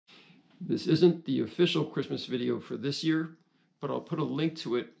This isn't the official Christmas video for this year, but I'll put a link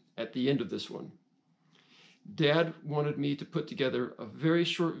to it at the end of this one. Dad wanted me to put together a very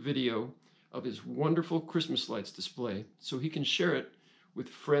short video of his wonderful Christmas lights display so he can share it with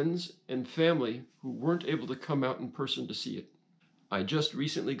friends and family who weren't able to come out in person to see it. I just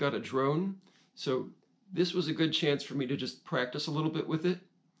recently got a drone, so this was a good chance for me to just practice a little bit with it.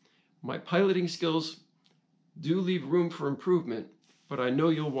 My piloting skills do leave room for improvement, but I know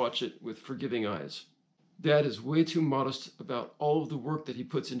you'll watch it with forgiving eyes. Dad is way too modest about all of the work that he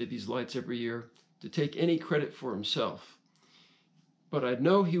puts into these lights every year to take any credit for himself. But I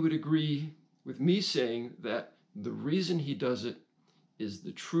know he would agree with me saying that the reason he does it is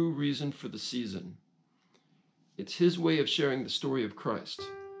the true reason for the season. It's his way of sharing the story of Christ.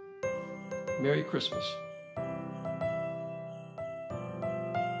 Merry Christmas.